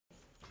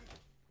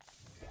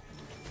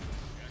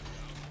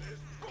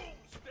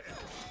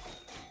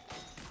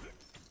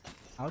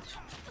Ouch.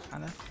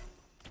 Kinda.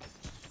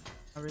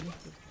 Not really.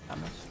 That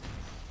much.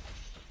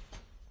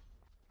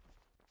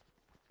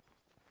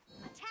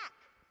 Attack.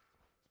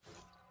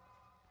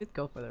 Did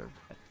go for their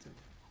pet too.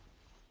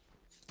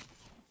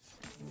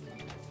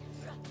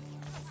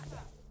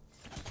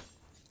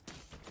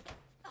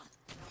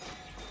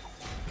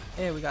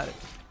 Hey, we got it.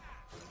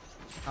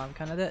 I'm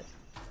kinda dead.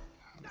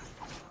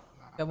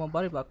 Got one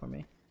body block for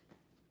me.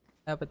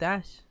 I have a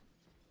dash.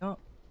 No.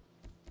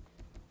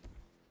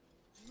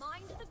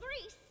 Mind the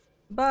grease.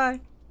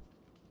 Bye.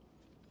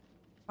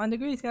 Mind the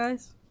grease,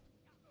 guys.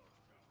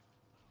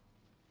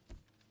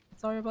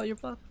 Sorry about your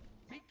buff.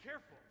 Be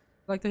careful.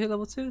 I like to hit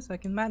level 2 so I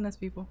can madness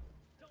people.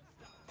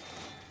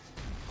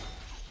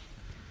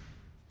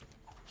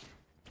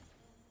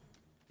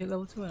 Hit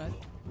level 2 and I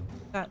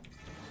that.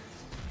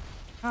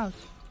 Ouch.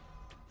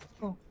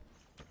 Cool.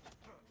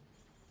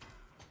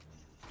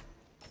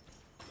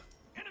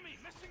 Enemy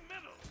missing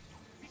middle.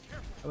 Be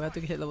careful. Oh, we have to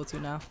hit level 2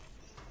 now.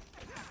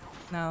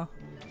 Now.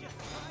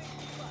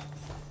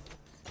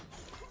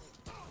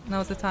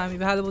 Now's the time.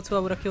 If I had level 2 I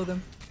would have killed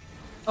him.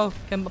 Oh,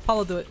 can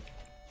Apollo do it?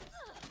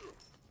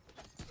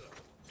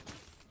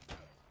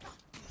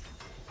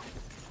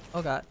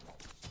 Oh god.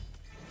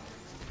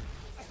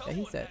 Yeah,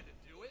 he's dead.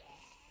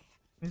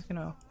 He's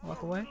gonna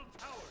walk away.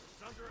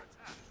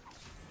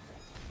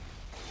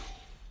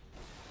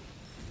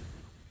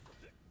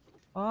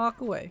 Walk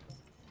away.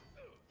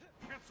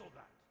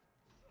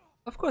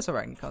 Of course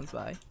Arachne comes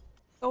by.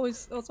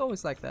 It's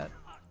always like that.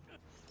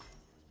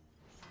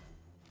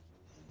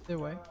 Either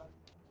way.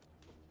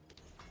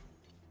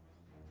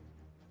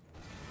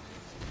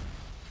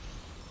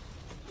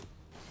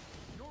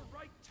 Your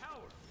right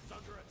tower is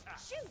under attack.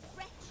 Shoot,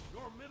 wretch.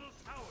 Your middle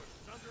tower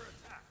is under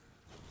attack.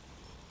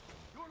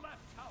 Your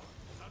left tower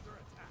is under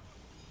attack.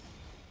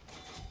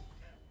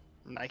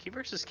 Nike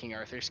versus King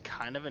Arthur's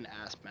kind of an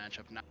ass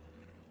matchup now.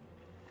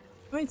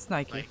 I mean, it's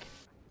Nike. Like,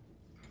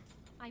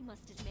 I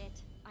must admit,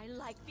 I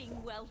like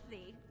being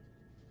wealthy.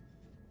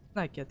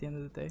 Nike at the end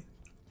of the day.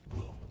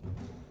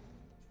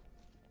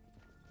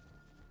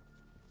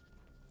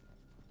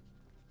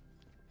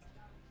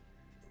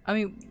 I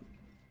mean,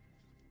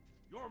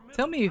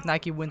 tell me if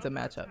Nike wins a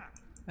matchup,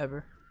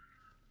 ever.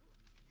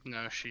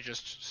 no, she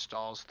just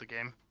stalls the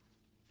game.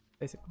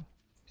 Basically.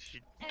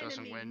 She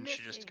doesn't Enemy win,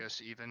 she just missing.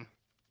 goes even.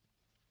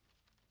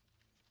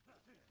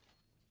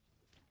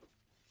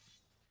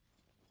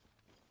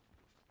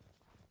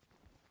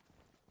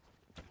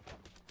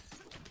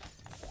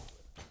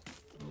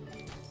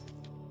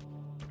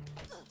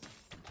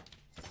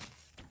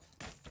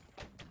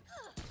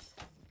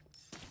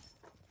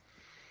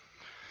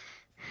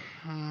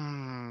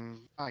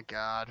 My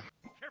god.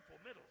 Careful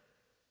middle.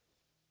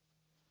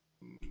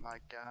 My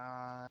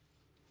god.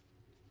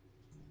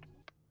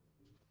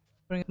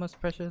 Putting as much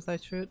pressure as I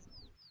should.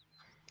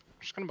 I'm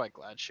just gonna buy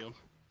Glad Shield.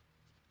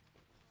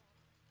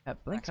 Yeah,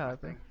 blink Max my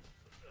however. thing.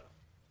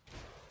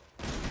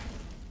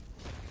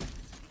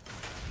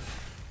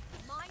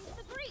 Mind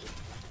the grease.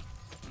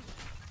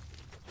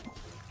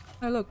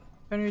 Oh look,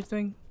 Fenrir's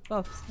doing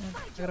buffs. Yeah,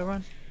 I gotta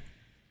run.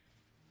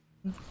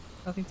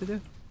 Nothing to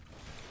do.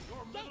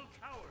 Your middle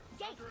tower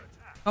is under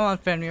attack. Come on,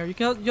 Fenrir, you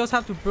just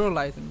have to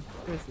brutalize him.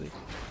 Seriously.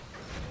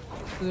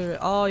 Literally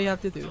all you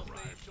have to do.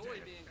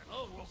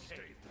 Oh,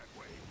 okay. That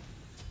way.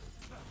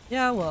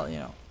 Yeah, well, you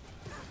know.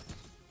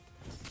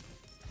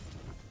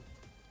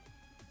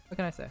 What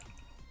can I say?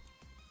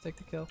 Take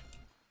the kill.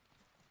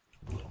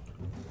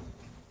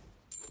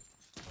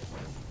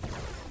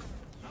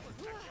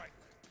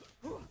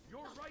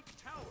 Your right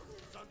tower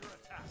is under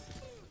attack.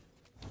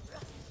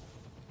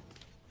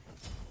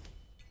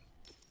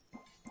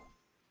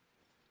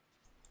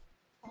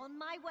 On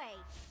my way.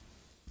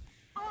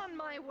 On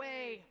my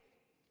way.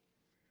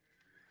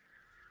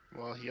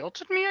 Well, he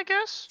ulted me, I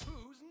guess?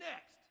 Who's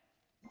next?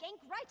 Gank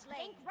right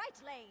lane. Gank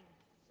right lane.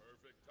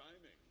 Perfect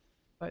timing.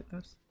 Fight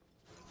this.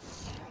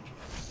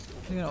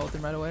 I'm gonna ult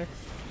him right away.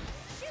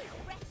 Shoot,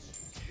 wretch.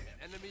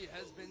 Enemy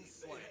has been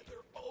slain.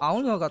 I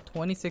only got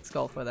 26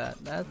 gold for that.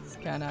 That's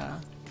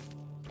kinda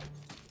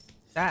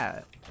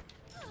sad.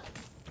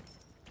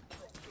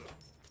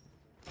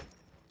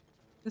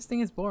 This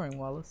thing is boring,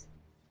 Wallace.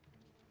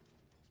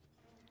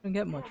 Don't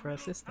get much for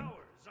assisting.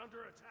 Tower is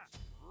under attack.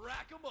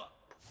 Rack 'em up.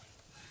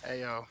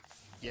 Hey yo,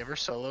 you ever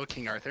solo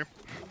King Arthur?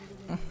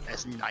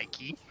 As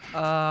Nike?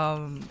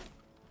 I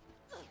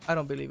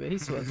don't believe it. He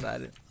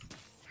suicided.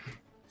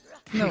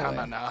 No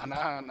way.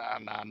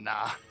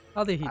 Nah.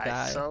 How did he I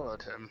die?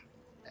 soloed him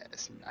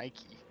as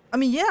Nike. I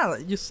mean, yeah,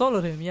 you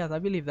soloed him. Yes, I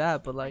believe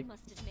that. But like, I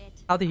must admit,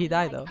 how did he I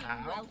die like though?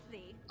 being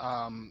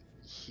wealthy.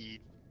 He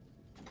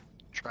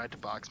tried to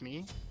box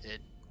me.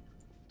 It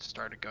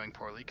started going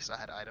poorly because I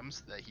had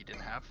items that he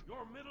didn't have.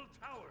 Your middle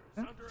tower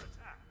is under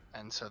attack.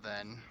 And so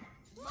then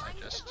I Mind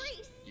the just,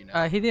 grease. you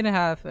know, He didn't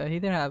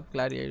have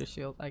gladiator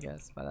shield, I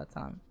guess, by that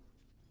time.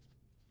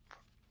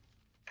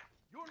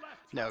 Your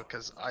left no,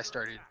 because I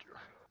started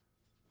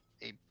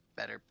a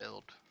better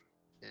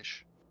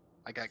build-ish.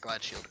 I got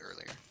Glad Shield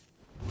earlier,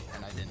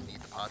 and I didn't need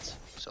the pots,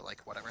 so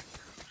like, whatever.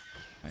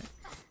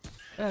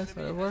 Yeah,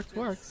 so it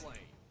works.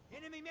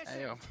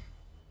 Ayo,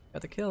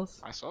 Got the kills.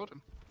 I sold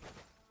him.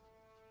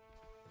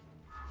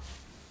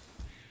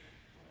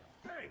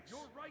 Thanks.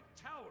 Your right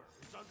tower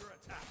is under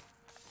attack.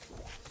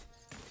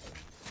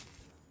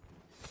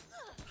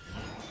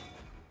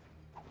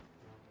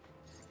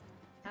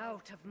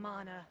 Out of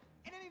mana.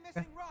 Enemy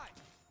missing right.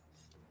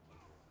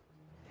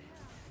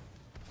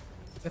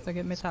 Guess I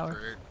get mid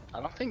tower. I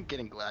don't think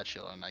getting Glad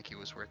Shield on Nike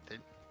was worth it.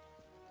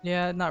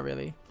 Yeah, not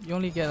really. You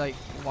only get like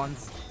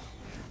once.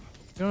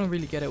 You don't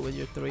really get it with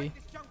your 3.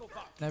 This jungle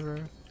box. Never.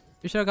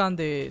 You should have gone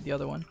the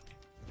other one.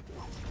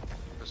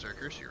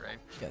 Berserkers, you're right.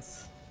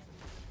 Yes.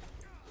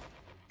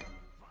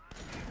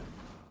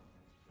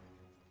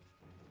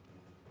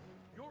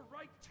 Your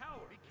right tower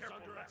is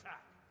under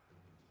attack.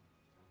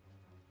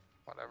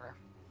 Whatever.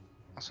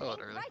 I saw it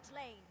In early. right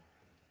lane.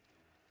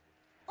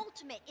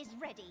 Ultimate is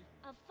ready.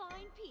 A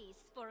fine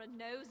piece for a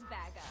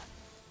nosebagger.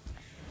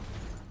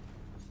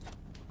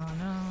 Oh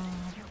no.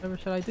 Whatever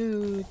should I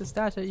do? Just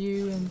dash at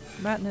you and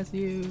madness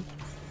you.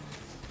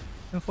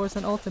 And force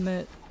an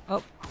ultimate.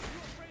 Oh.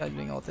 Guy's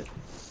being ulted.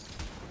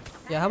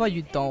 Yeah, how about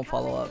you don't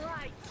follow up?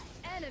 Right.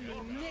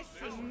 Enemy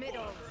missing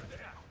middle.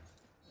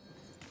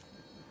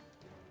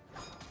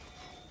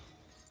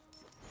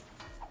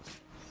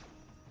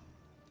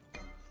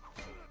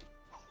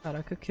 God,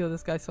 I could kill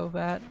this guy so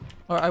bad.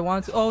 Or I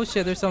want to. Oh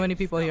shit, there's so many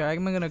people here.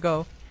 I'm gonna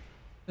go.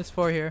 There's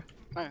 4 here.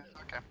 Oh,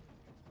 okay.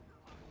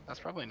 That's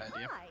probably an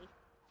idea. Hi.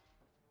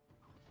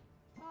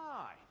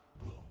 Hi.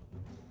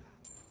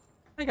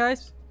 Hi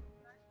guys.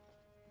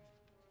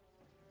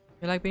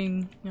 You like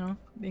being, you know,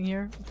 being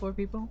here with 4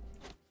 people?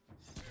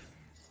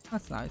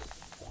 That's nice.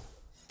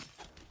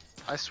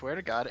 I swear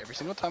to God, every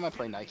single time I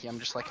play Nike, I'm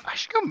just like, I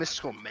should go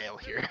mystical male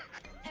here.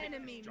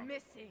 Enemy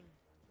missing.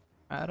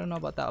 I don't know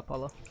about that,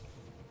 Apollo.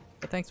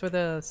 But thanks for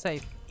the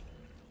save.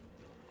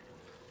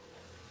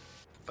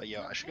 But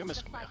yo, I should go This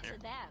is a mystical male fight here.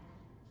 for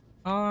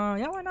them.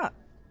 Yeah, why not?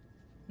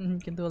 You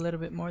can do a little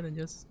bit more than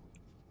just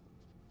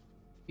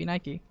be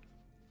Nike.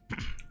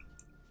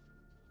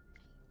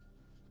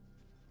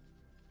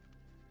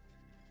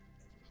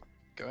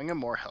 Going a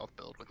more health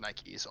build with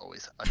Nike is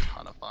always a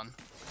ton of fun.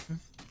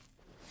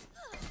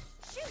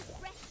 Shoot,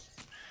 wretch.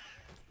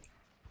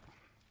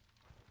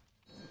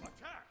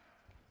 Attack.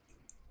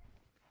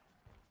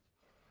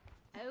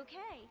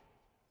 Okay.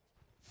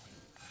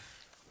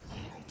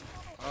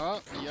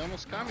 Oh, you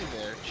almost got me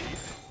there,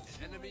 Chief.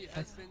 Enemy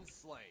has been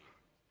slain.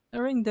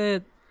 The ring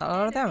did a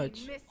lot of Enemy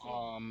damage.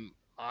 missing.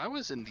 I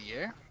was in the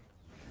air.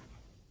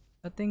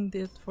 That thing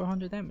did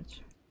 400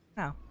 damage.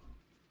 Now,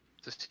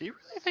 Does he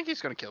really think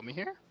he's gonna kill me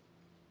here?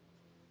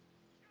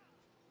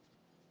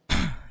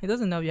 he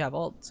doesn't know you have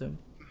ult soon.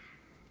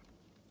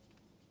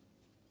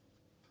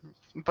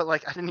 But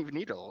like, I didn't even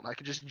need ult. I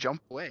could just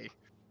jump away.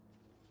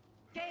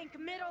 Gank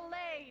middle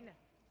lane.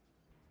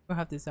 We'll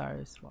have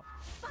desires. Well,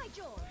 By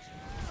George.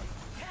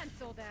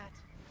 Cancel that.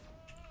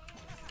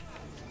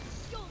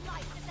 Your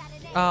life is at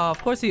an end.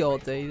 of course he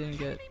ulted. He didn't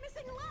get. Enemy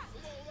missing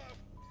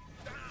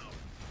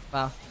left.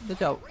 Wow, good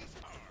job.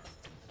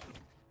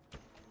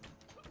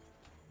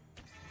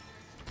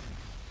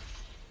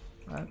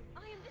 Alright, I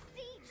am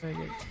besieged. very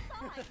good.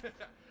 Outside.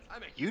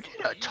 You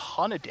did a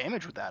ton of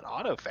damage with that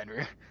auto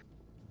Fenrir.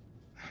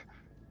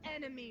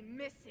 Enemy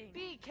missing.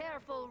 Be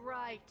careful,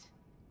 right.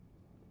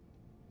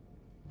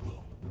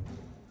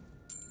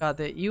 God,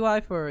 the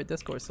UI for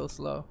Discord is so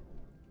slow.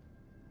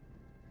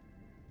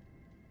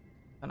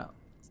 I know.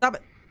 Stop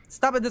it!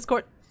 Stop it,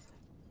 Discord!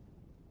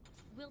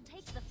 We'll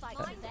take the fight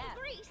to them.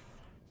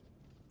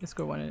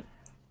 Discord wanted it.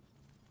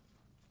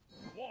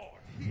 War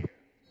here.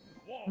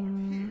 War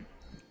here.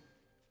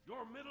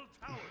 Your middle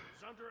tower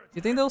is under attack.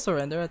 You think they'll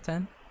surrender at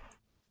 10?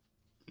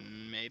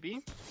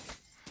 Maybe.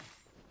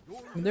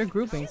 I mean, they're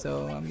grouping,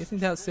 so I'm guessing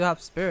they'll still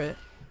have spirit.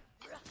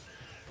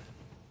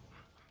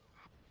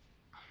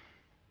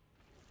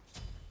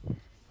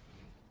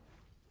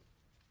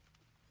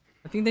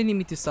 I think they need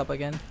me to sub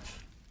again.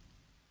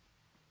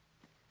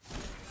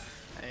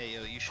 Hey,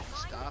 yo, you should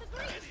stop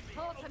that.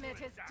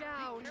 Ultimate is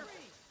down.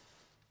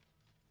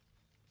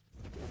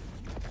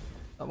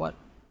 What?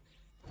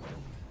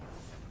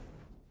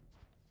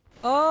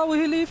 Oh, will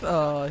he leave?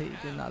 Oh, he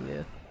did not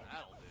leave.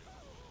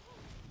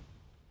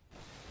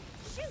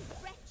 Shoot,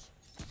 wretch.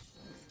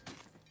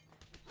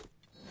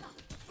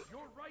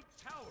 Your right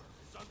tower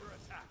is under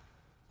attack.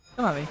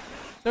 Come at me.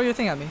 Throw your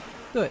thing at me.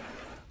 Do it.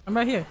 I'm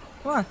right here.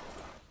 Come on.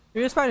 Throw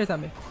your spiders at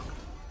me.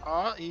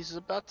 Oh, he's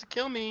about to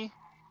kill me.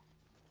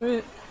 Do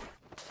it.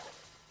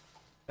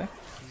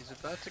 He's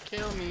about to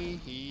kill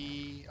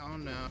me. Oh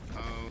no.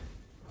 Oh.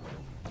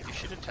 You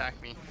should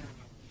attack me.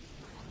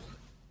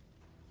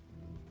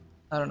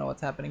 I don't know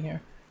what's happening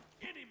here.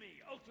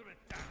 Enemy ultimate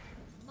down.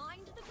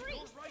 Mind the Your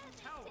grease. right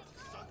tower is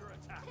under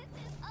attack.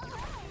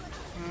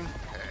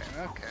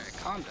 Okay,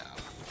 calm down.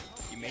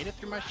 You made it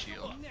through my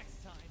shield.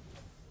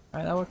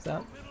 Alright, that works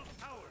out. Middle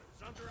tower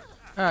is under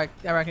attack. Alright,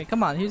 Arachne,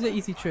 come on. Here's the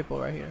easy triple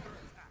right here.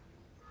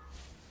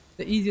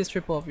 The easiest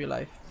triple of your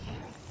life.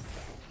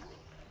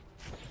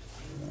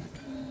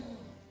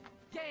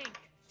 Gank.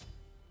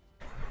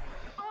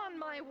 On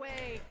my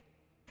way.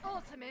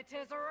 Ultimate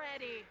is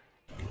ready.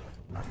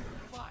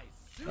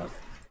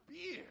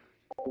 Beer.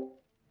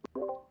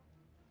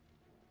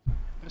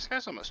 This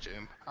guy's almost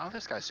Zoom. Oh,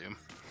 this guy's Zoom.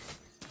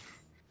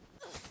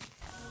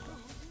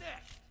 Who's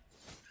next?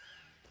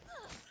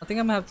 I think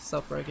I'm gonna have to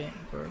suffer again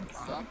for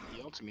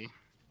Yield to me.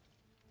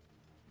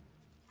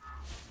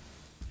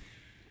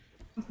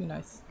 Must be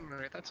nice.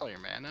 Alright, that's all your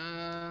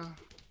mana.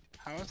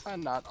 How is that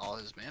not all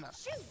his mana?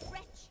 Shoot,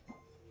 wretch!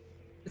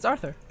 It's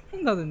Arthur.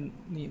 He doesn't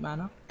need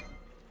mana.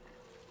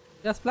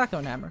 Just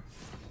Blackthorn Hammer.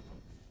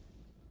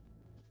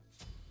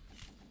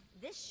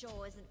 This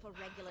shore isn't for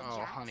regular Oh,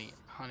 jacks. honey,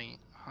 honey,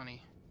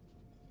 honey.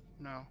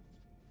 No.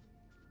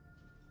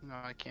 No,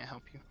 I can't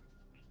help you.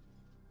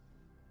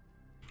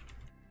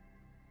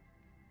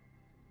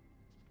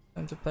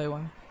 Time to play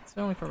one. It's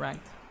only for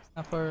ranked. It's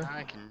not for.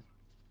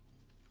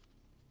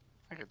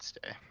 I could stay.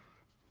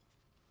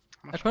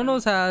 How much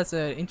Chronos has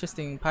an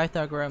interesting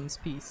Pythagoras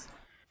piece.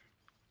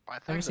 mana?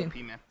 I never think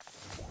seen- OP, man.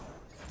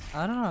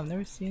 I don't know. I've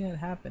never seen it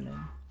happen, and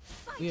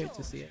weird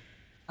to see it.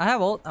 I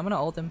have ult. I'm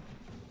gonna ult him.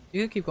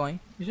 You can keep going.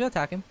 You should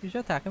attack him. You should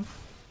attack him.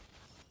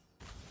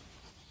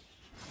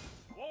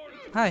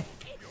 Hi.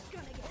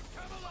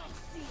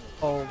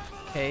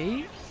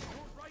 Okay.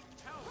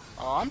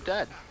 Oh, I'm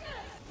dead.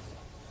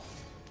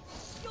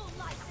 Your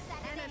life is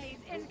at an end. Enemies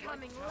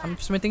incoming I'm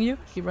left. smiting you.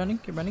 Keep running.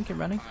 Keep running. Keep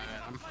running.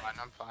 Alright, I'm fine,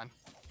 I'm fine.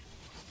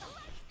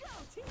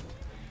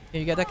 Can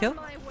you get that kill? On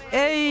my way.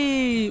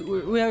 Hey,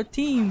 we are a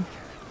team.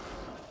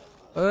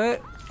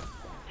 Alright.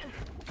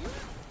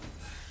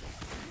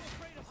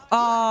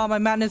 Oh, my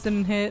madness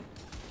didn't hit.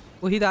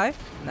 Will he die?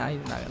 Nah, he's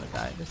not gonna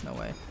die. There's no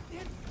way.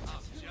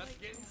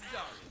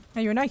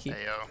 Hey, you're Nike.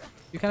 Hey, yo.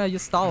 You kind of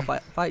just stall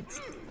fights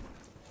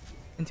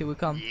until we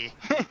come.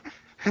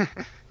 Yeah.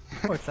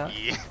 Works out.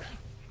 Yeah.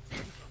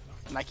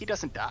 Nike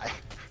doesn't die.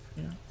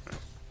 Yeah.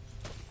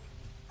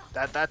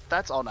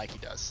 That's all Nike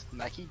does.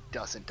 Nike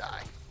doesn't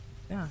die.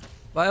 Yeah.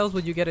 Why else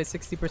would you get a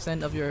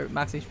 60% of your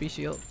max HP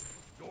shield?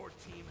 Your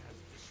team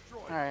has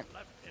destroyed Alright,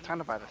 left enemy. time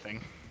to buy the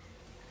thing.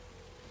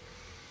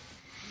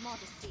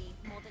 Modesty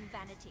more than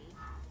vanity.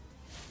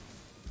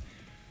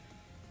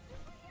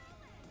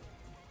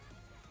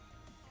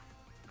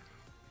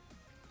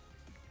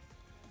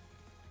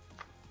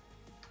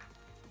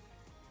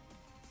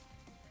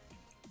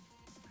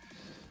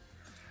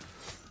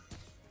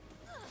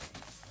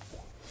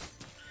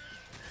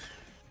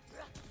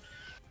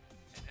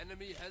 An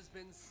enemy has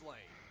been slain.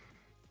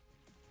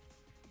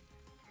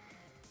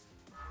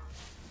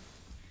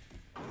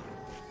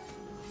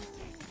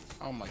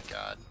 Oh my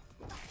god.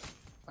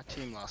 My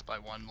team lost by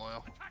 1 loyal.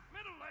 Attack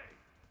middle lane.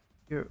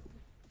 Your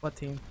what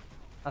team?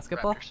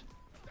 Basketball? Raptors.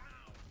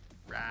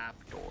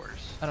 Raptors.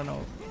 I don't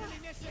know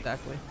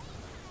exactly.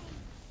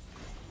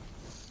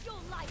 Your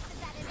life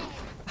is at an end.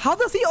 How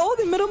does he ult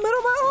in middle of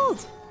my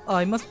ult? Oh,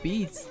 he must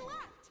beats.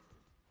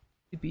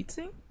 He beats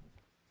him?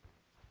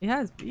 He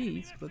has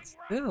beats, but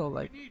still,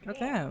 like,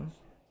 goddamn.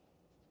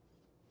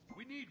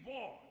 We need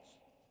wards.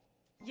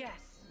 Yes.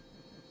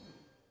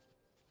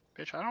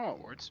 Bitch, I don't want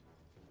wards.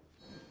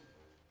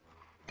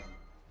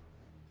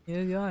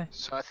 Yeah, yeah.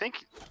 So I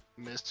think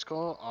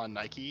Mystical on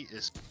Nike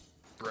is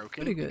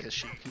broken Pretty good. because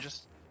she can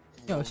just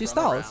Yo, she run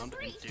stalls. around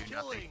and do nothing.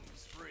 Killing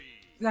spree.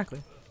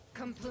 Exactly.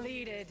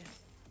 Completed.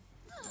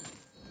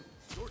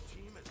 Your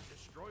team has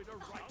destroyed a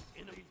right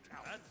enemy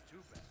tower. That's too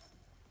bad.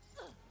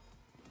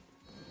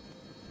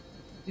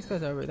 These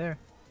guys are over there.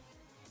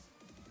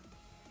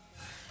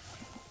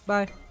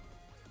 Bye.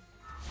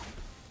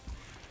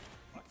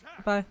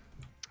 Attack. Bye.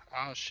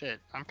 Oh shit,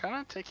 I'm kind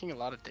of taking a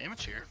lot of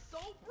damage here. So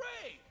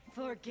brave.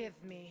 Forgive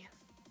me.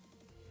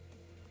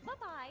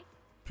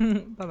 Bye-bye.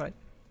 Bye bye.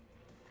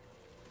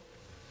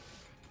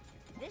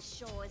 This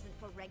shore isn't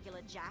for regular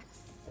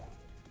jacks.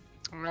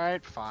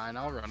 Alright, fine,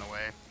 I'll run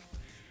away.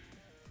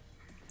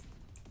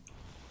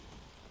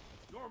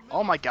 Your middle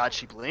Oh my god,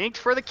 she blinked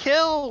for the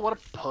kill! What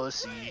a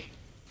pussy.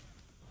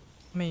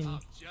 I mean, I'm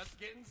just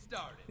getting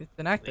started. it's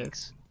inactive.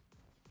 Blinks.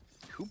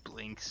 Who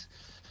blinks?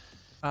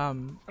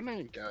 I'm I'm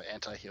gonna go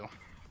anti-heal.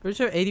 pretty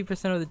sure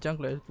 80% of the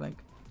junglers blink.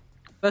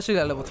 Especially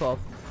at level 12.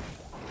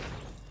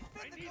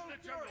 I need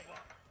the jungle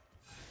buff.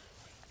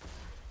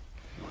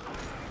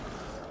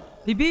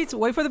 He beats!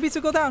 Wait for the beats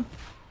to go down!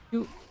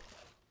 You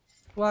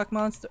black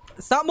monster.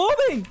 Stop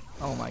moving!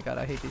 Oh my god,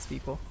 I hate these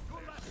people.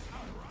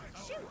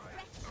 Shoot,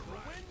 wretch.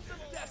 Winds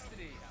of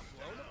destiny have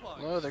blown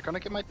apart. Whoa, they're gonna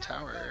get my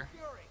tower.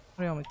 What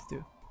do you want me to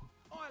do?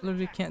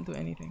 Literally can't do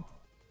anything.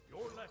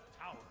 Your left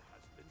tower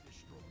has been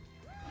destroyed.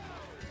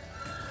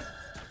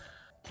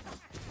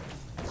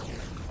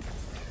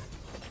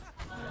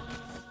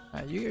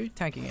 You're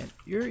tanking it.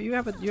 You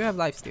have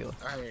life steal.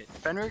 Alright,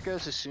 Fenrir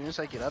goes as soon as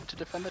I get up to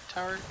defend the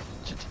tower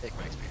to take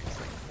my experience.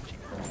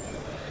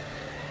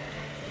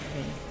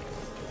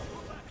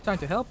 Trying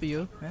to help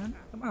you, man.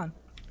 Come on.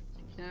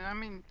 Yeah, I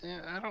mean,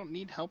 I don't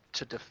need help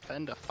to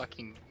defend a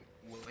fucking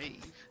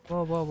wave.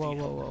 Whoa, whoa, I whoa,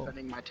 need whoa, help whoa.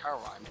 Defending my tower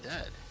while I'm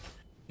dead.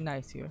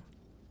 Nice here.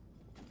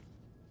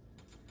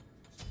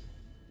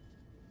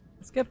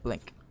 Let's get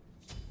blink.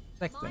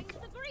 Next blink.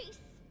 Mine's the grease.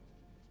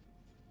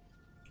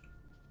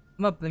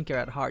 I'm a blinker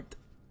at heart.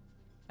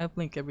 I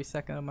blink every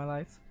second of my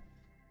life.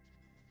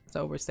 It's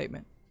an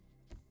overstatement.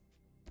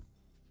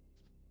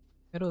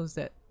 Middle is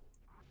dead.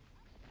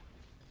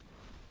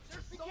 They're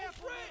so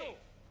brave.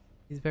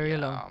 He's very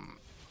alone.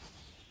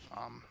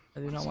 I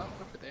do not what's want.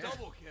 up over there?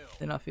 Double kill.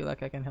 Do not feel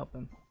like I can help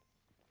him.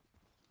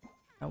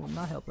 I will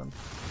not help him.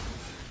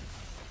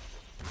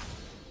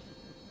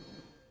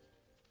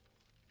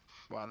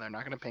 Well, they're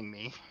not gonna ping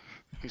me,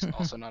 who's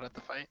also not at the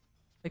fight.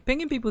 Like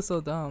pinging people is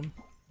so dumb.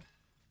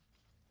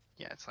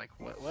 Yeah, it's like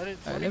what is?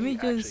 Alright, What let are me you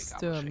actually just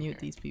accomplishing mute here?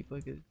 these people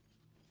because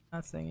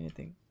not saying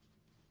anything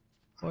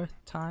worth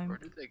time. Where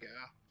did they go?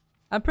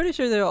 I'm pretty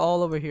sure they're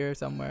all over here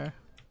somewhere.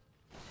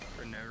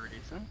 For no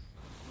reason.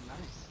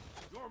 Nice.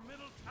 Your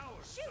middle tower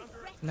is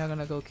under I'm not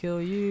gonna go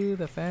kill you.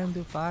 The fan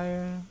do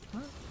fire.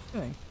 What are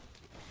you doing?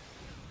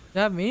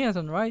 They have minions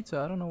on the right,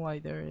 so I don't know why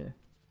they're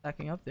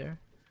attacking up there.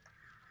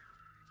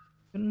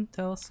 Couldn't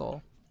tell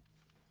Soul.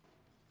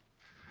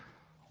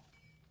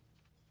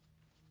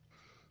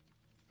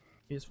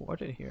 He just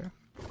warded here.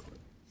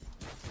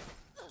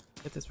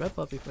 Get this red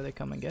buff before they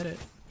come and get it.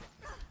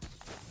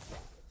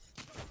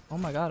 Oh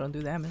my god, don't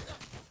do damage.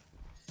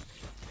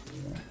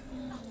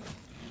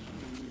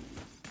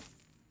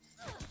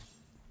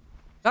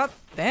 God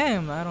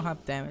damn, I don't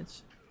have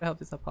damage. I help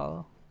this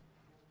Apollo.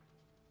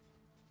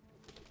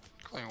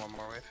 Calling one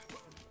more wave.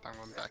 I'm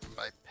going back and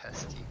buy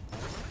Pesty.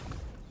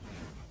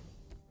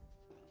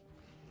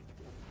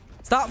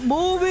 Stop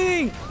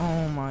moving!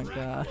 Oh my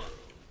god.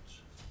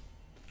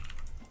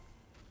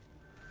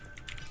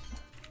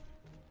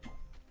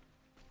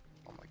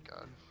 Oh my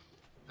god.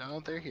 No,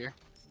 they're here.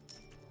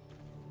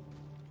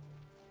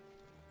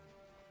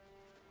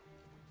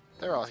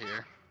 They're all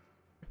here.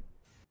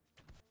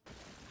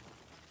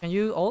 Can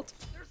you ult?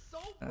 They're so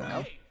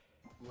Nope. brave.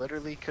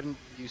 Literally couldn't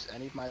use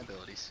any of my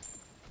abilities.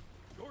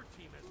 your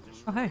team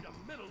has Oh hey. destroyed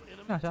a middle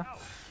enemy Gotcha. tower.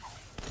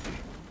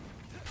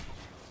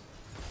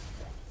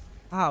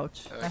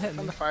 Ouch. I That hit from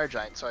me. the fire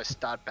giant, so I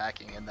stopped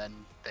backing, and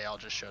then they all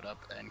just showed up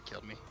and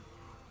killed me.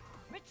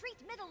 Retreat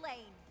middle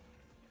lane.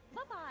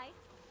 Bye bye.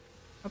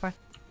 Bye bye.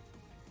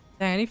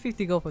 Dang, I need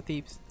 50 gold for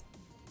thieves.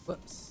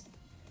 Whoops.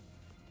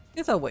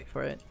 Guess I'll wait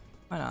for it.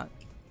 Why not?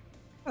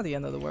 Not the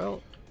end of the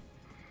world.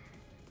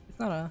 It's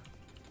not a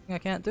thing I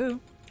can't do.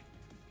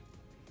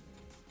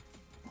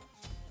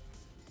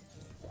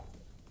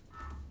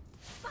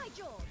 By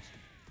George!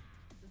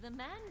 The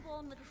man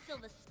born with a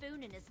silver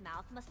spoon in his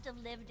mouth must have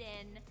lived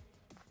in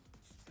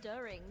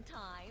stirring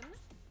times.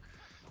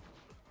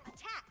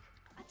 Attack!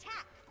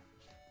 Attack!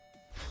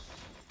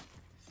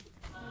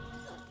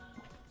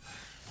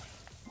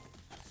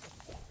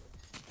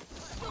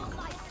 Your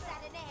life is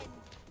at an end.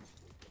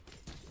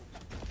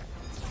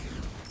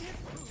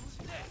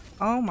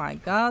 Oh my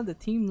god, the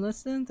team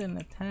listened and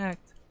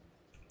attacked.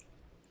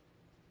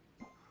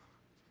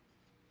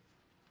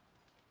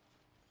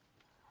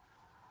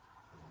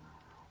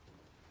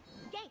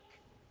 Gank!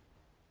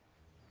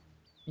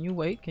 Can you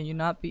wait? Can you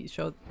not be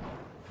showed?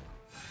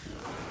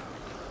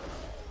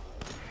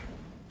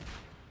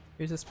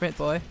 Here's a sprint,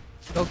 boy.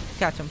 Go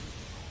catch him.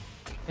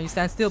 Can you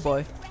stand still,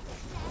 boy?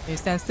 Can you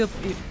stand still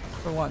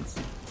for once?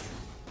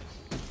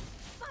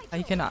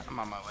 He cannot. I'm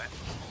on my way.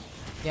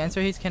 The answer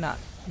is cannot.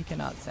 He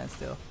cannot stand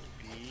still.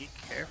 Be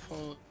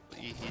careful.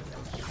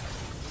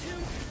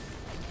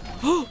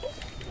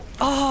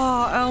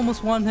 Oh, I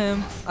almost won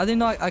him. I didn't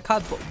know I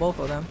caught both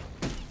of them.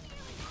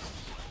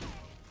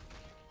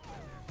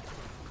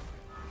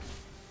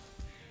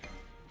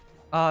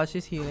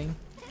 She's healing.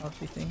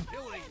 Everything.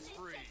 Killing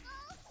spree.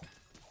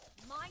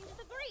 Mind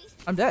the grease!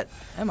 I'm dead.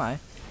 Am I?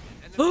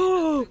 Enemy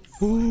Oh! has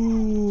been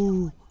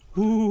Ooh!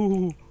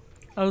 Ooh!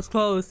 I was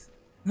close.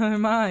 Never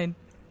mind.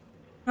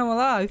 I'm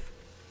alive.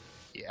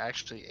 He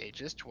actually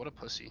ageist? What a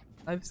pussy.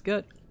 Life's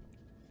good.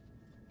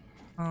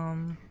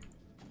 this.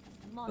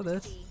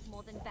 Modesty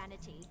more than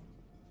vanity.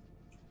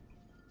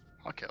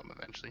 I'll kill him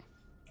eventually.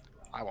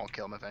 I won't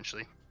kill him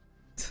eventually.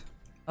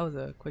 That was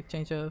a quick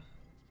change of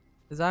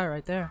desire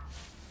right there.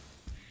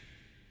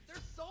 They're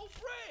so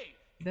brave.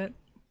 That.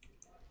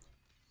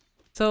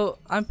 So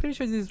I'm pretty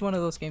sure this is one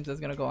of those games that's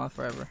gonna go on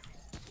forever.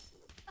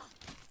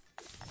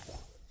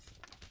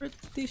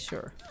 Pretty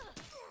sure.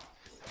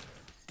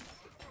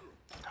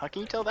 How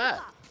can you tell that?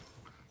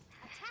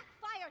 Attack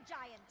fire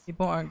giant!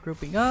 People aren't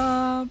grouping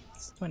up.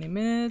 It's 20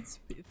 minutes.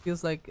 It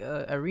feels like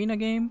a arena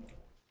game.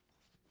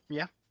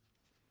 Yeah.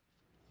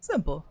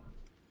 Simple.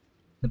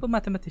 Simple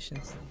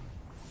mathematicians.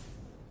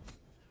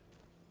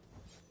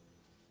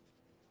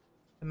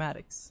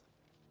 Mathematics.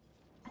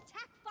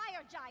 Attack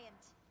fire giant!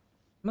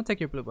 I'm gonna take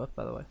your blue buff,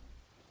 by the way.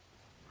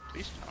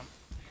 Please don't.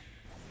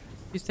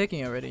 He's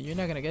taking it already. You're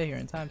not gonna get here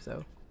in time,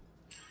 so.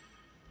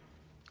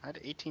 I had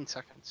 18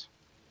 seconds.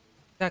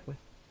 Exactly.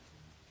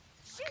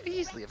 Could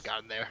easily have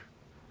gotten there.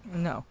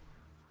 No.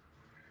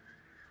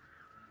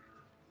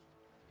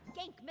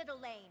 Gank middle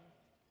lane.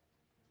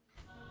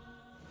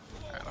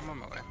 Alright, I'm on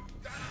my way.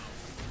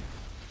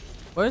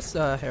 Where's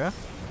Hera?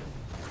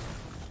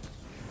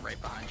 Right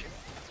behind you.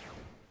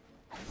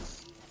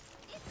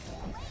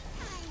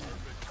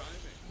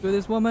 To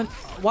this woman.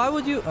 Why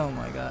would you? Oh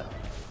my god.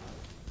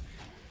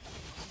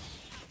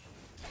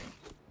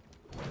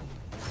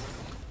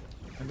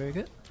 Very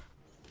good.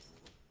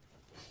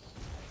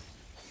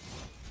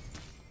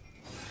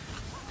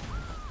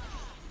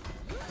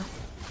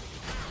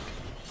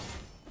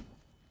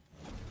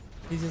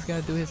 He's just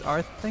gonna do his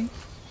art thing.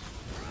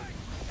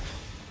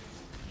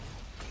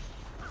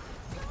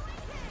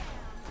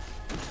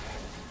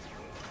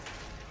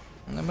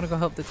 And I'm gonna go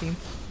help the team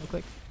real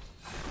quick.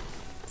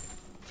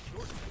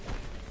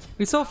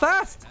 He's so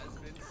fast!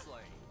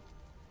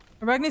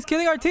 Arachne's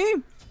killing our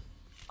team!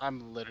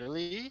 I'm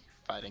literally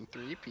fighting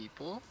 3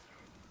 people.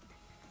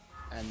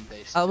 And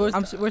they still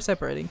We're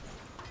separating.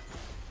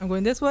 I'm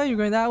going this way, you're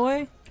going that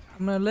way.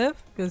 I'm gonna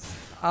live, because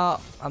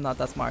I'm not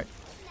that smart.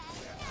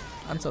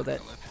 I'm so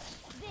dead.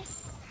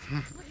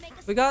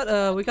 We got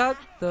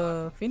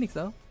the Phoenix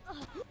though.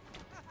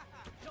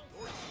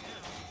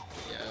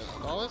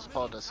 Yeah, all this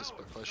ball does is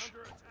split push.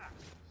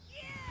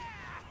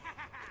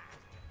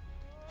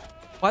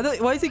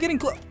 Why is he getting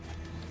close?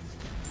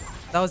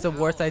 That was the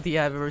worst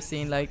idea I've ever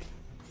seen. Like,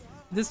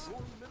 this,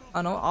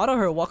 I don't know, auto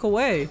her, walk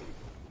away.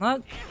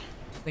 Not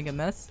think a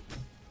mess.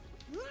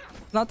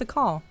 Not the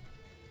call.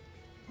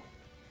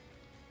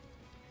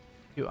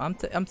 Dude,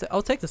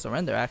 I'll take the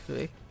surrender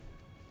actually.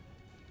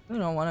 I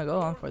don't want to go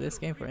on for this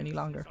game for any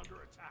longer.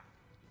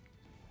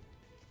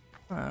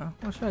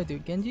 What should I do?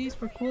 Genji's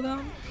for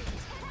cooldown?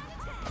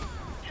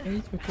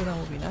 Genji's for cooldown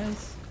would be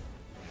nice.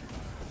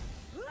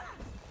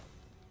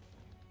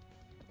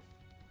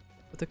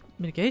 But the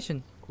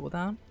mitigation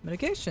cooldown?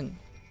 Mitigation!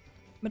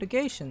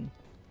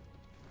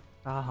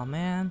 Oh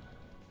man.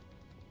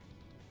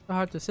 A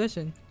hard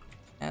decision.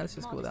 Yeah, let's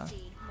just cooldown.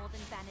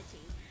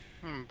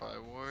 By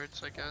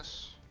wards, I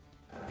guess.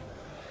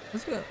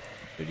 Let's go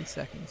 30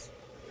 seconds.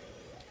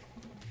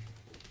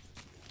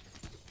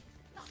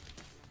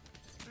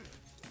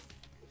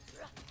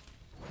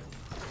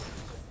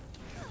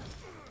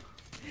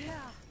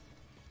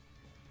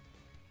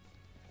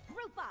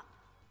 Group up.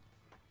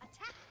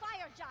 Attack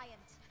fire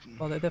giant.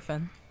 Well, they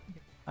defend.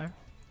 Fire.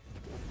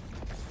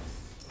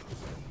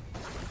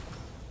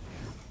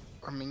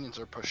 Our minions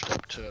are pushed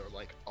up to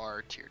like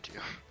R tier 2.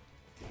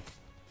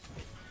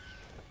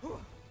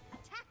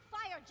 Attack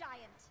fire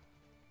giant.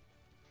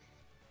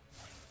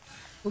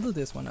 We'll do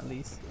this one at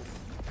least.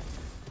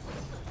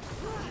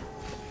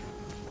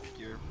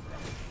 Your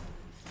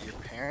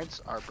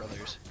parents are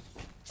brothers,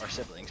 are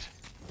siblings.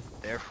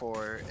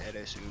 Therefore,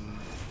 eres un...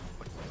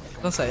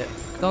 Don't say it.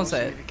 Don't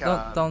say it.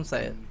 Don't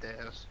say it.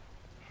 Attack.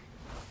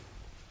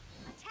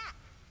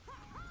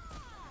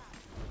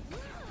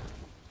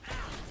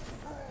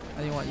 I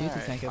didn't want you to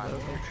tank it, but We'll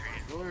okay.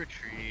 retreat. We'll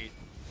retreat.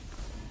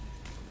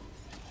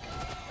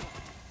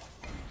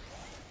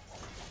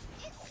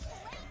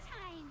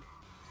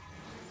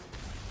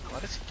 Why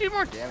does he do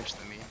more damage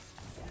than me?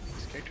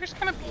 This character's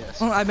kind of BS.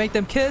 Oh, I make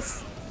them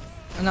kiss,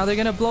 and now they're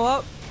gonna blow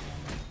up.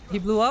 He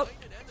blew up.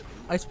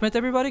 I sprint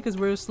everybody because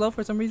we're slow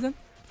for some reason.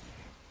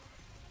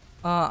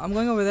 I'm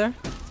going over there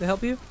to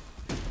help you.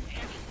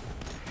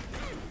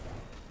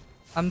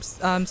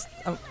 There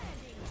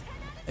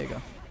you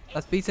go.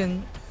 That's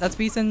beaten. That's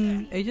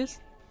beaten Aegis.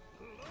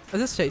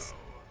 Let's just chase.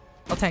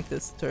 I'll tank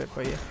this turret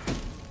for you.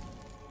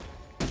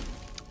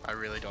 I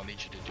really don't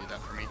need you to do that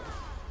for me.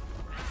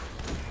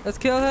 Let's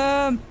kill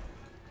him.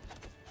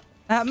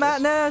 At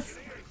madness.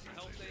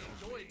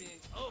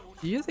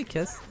 Do you use a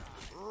kiss?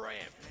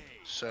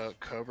 So,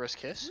 Cobra's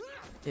kiss?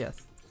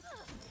 Yes.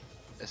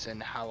 As in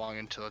how long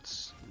until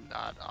it's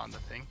not on the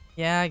thing?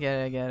 Yeah, I get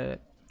it. I get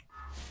it.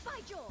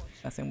 By George.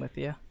 Messing with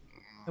you.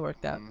 It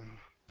worked out.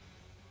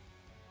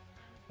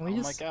 Can we Oh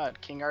just... my god,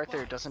 King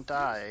Arthur doesn't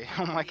die.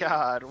 Oh my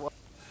god. What?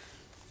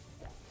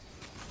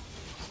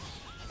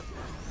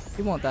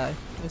 He won't die.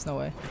 There's no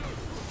way.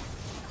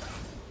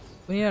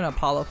 We need an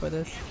Apollo for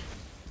this.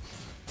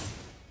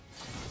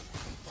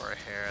 Or a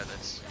Hera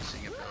that's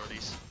using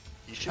abilities.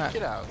 You should Alright.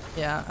 get out.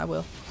 Yeah, I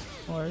will.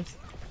 No worries.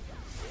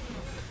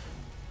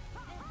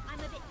 I'm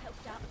a bit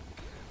poked up.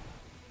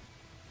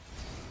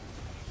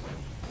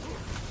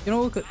 You know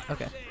what we could...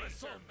 Okay.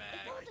 If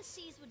all the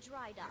seas were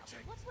dried up,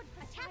 what would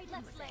attack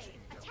left lane?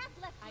 Attack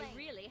left lane. I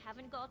really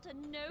haven't got a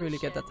notion. Really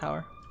get that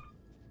tower.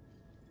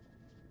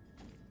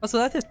 Oh, so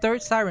that's his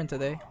third siren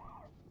today.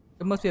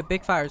 There must be a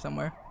big fire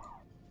somewhere.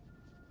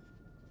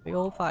 Big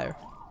old fire.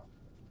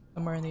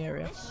 Somewhere in the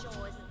area. This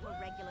sure isn't for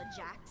regular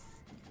jacks.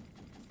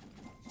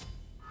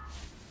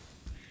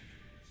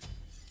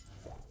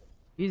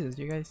 Jesus,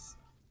 you guys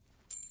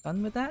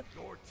done with that?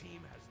 Your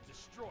team has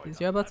destroyed. Because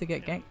you're about to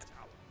get ganked.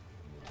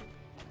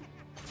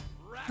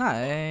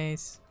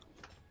 Nice.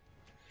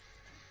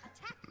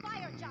 Attack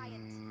fire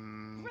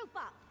giant. Group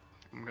up.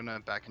 I'm gonna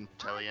back in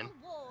Tellian.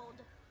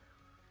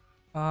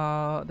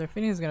 Walled. Their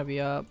Phoenix is gonna be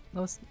up.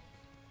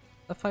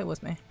 The fight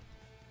was me.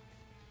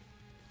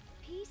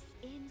 Peace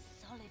in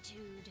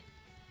solitude.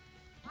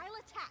 I'll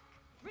attack.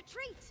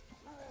 Retreat.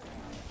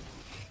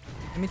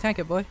 Let me tank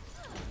it, boy.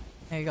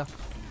 There you go.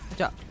 Good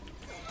job.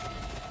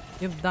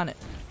 You've done it.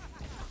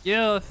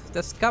 You've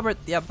discovered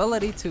the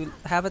ability to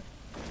have it.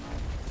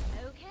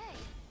 Okay.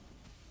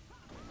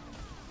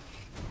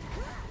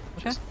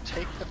 Okay. Just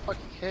take the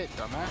fucking hit,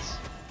 dumbass.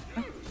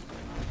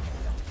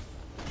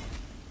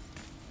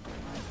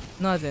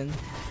 No, as in,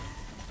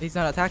 he's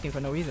not attacking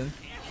for no reason.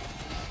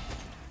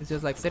 He's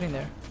just like sitting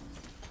there.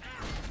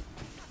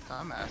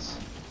 Dumbass.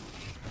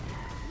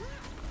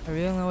 I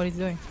really don't know what he's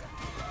doing.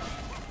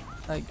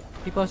 Like,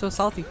 people are so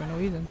salty for no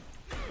reason.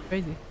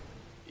 Crazy.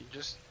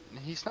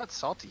 He's not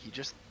salty. He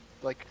just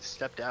like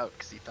stepped out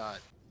because he thought.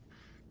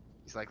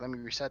 He's like, let me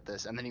reset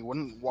this, and then he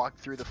wouldn't walk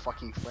through the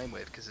fucking flame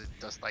wave because it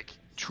does like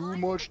too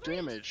much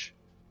damage.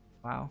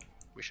 Wow.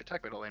 We should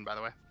attack middle lane, by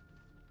the way.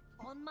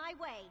 On my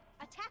way.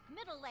 Attack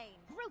middle lane.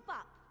 Group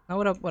up. Now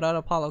what up without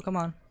Apollo? Come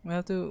on. We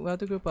have to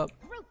group up.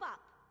 Group up.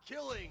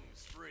 Killing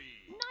spree.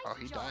 Nice Oh,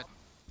 he job. died.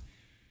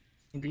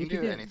 We Indeed can he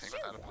do did. anything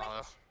without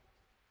Apollo.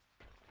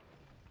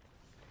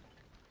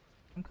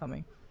 I'm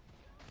coming.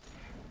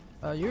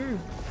 You're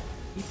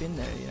deep in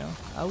there, you know.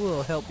 I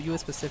will help you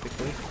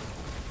specifically.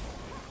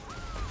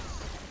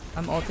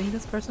 I'm ulting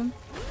this person.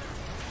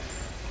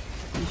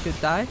 You should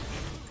die.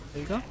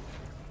 There you go.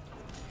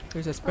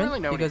 Here's a sprint really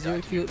know when because he you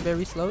died. feel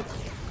very slow.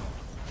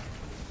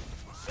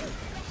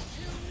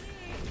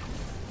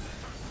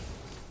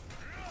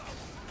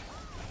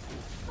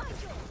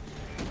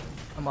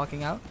 I'm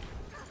walking out.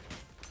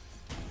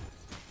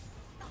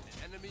 An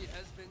enemy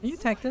has been Can you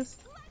tank this?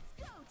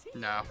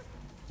 No.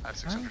 I have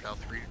 600 health.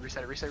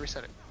 Reset it, reset it,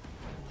 reset it.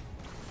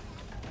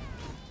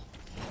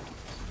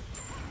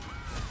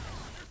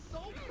 so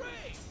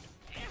brave.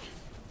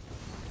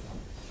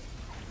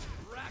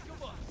 Rack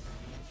 'em up.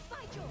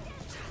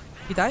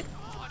 He died?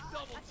 Oh,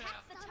 double Attack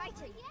tap. the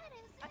Titan.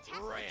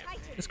 Attack Ramp. the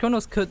Titan. This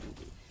Kronos could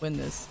win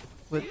this.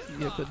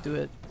 You could do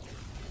it.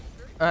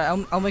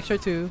 Alright, I'll make sure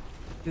to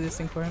do this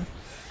thing for him.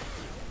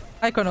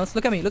 Hi Kronos,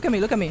 look at me, look at me,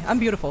 look at me. I'm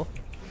beautiful.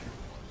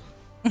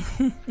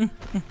 Woohoo!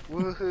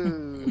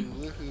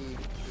 Woohoo!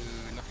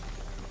 No.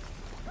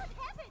 Good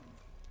heavens!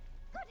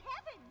 Good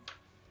heavens!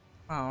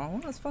 Oh,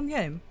 that's a fun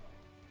game.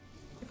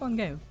 A fun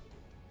game.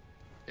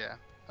 Yeah.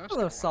 That A was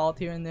little cool. salt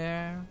here and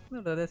there, a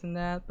little of this and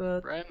that,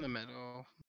 but Right in the middle.